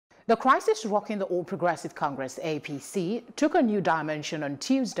The crisis rocking the All Progressive Congress APC took a new dimension on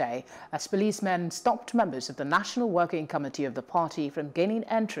Tuesday as policemen stopped members of the National Working Committee of the party from gaining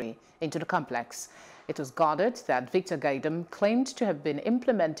entry into the complex. It was guarded that Victor Giadom claimed to have been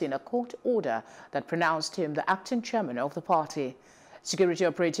implementing a court order that pronounced him the acting chairman of the party. Security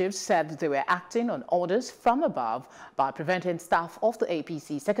operatives said they were acting on orders from above by preventing staff of the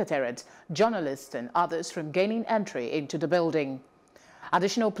APC Secretariat, journalists and others from gaining entry into the building.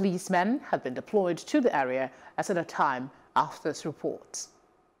 Additional policemen had been deployed to the area at a time after this report.